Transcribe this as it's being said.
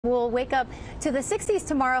We'll wake up to the 60s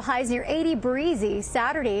tomorrow, highs near 80, breezy.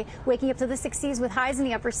 Saturday, waking up to the 60s with highs in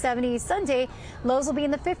the upper 70s. Sunday, lows will be in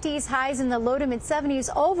the 50s, highs in the low to mid 70s.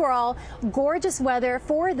 Overall, gorgeous weather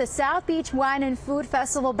for the South Beach Wine and Food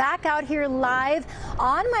Festival. Back out here live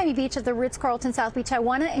on Miami Beach at the Ritz-Carlton South Beach. I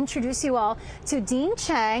want to introduce you all to Dean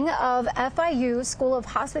Cheng of FIU School of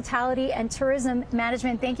Hospitality and Tourism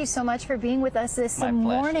Management. Thank you so much for being with us this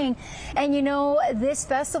morning. And you know, this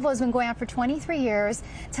festival has been going on for 23 years.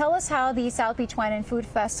 Tell us how the South Beach Wine and Food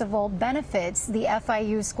Festival benefits the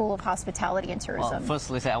FIU School of Hospitality and Tourism. Well,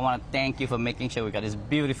 firstly, I want to thank you for making sure we got this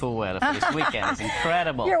beautiful weather for this weekend. It's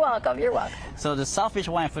incredible. You're welcome. You're welcome. So the South Beach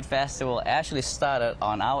Wine and Food Festival actually started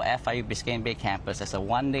on our FIU Biscayne Bay campus as a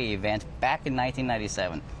one-day event back in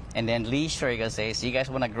 1997. And then Lee Schrager says, you guys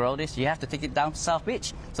want to grow this, you have to take it down to South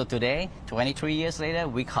Beach. So today, 23 years later,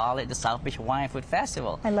 we call it the South Beach Wine and Food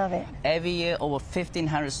Festival. I love it. Every year, over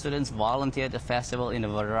 1,500 students volunteer at the festival in a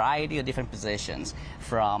variety of different positions,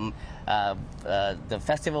 from the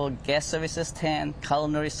festival guest services tent,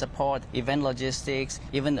 culinary support, event logistics,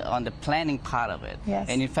 even on the planning part of it. Yes.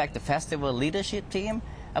 And in fact, the festival leadership team,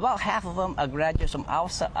 about half of them are graduates from our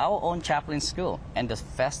own Chaplin school. And the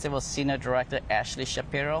festival senior director, Ashley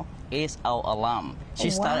Shapiro, is our alum. She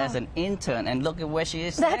started as an intern, and look at where she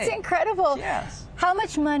is today. That's incredible. Yes. How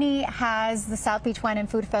much money has the South Beach Wine and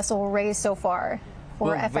Food Festival raised so far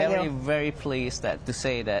for FIU? We're very pleased to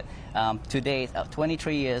say that to date,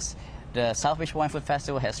 23 years, the South Beach Wine Food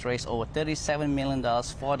Festival has raised over $37 million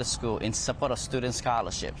for the school in support of student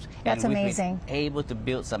scholarships. That's amazing. We've been able to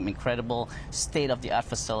build some incredible state-of-the-art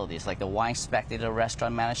facilities like the Wine Spectator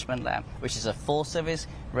Restaurant Management Lab, which is a full-service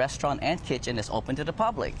restaurant and kitchen that's open to the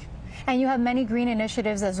public. And you have many green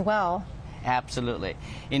initiatives as well. Absolutely.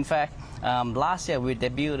 In fact, last year we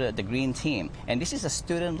debuted the Green Team, and this is a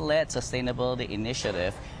student-led sustainability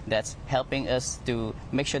initiative that's helping us to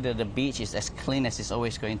make sure that the beach is as clean as it's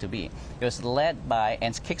always going to be. It was led by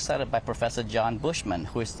and kickstarted by Professor John Bushman,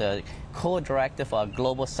 who is the co-director for our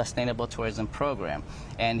Global Sustainable Tourism Program.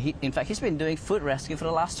 And in fact, he's been doing food rescue for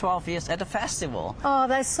the last 12 years at the festival. Oh,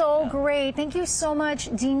 that's so great. Thank you so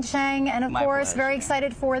much, Dean Cheng. And of course, very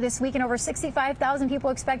excited for this weekend. Over 65,000 people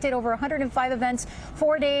expected, over 105 events,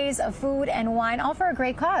 4 days of food and wine, all for a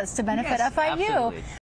great cause to benefit FIU. Absolutely.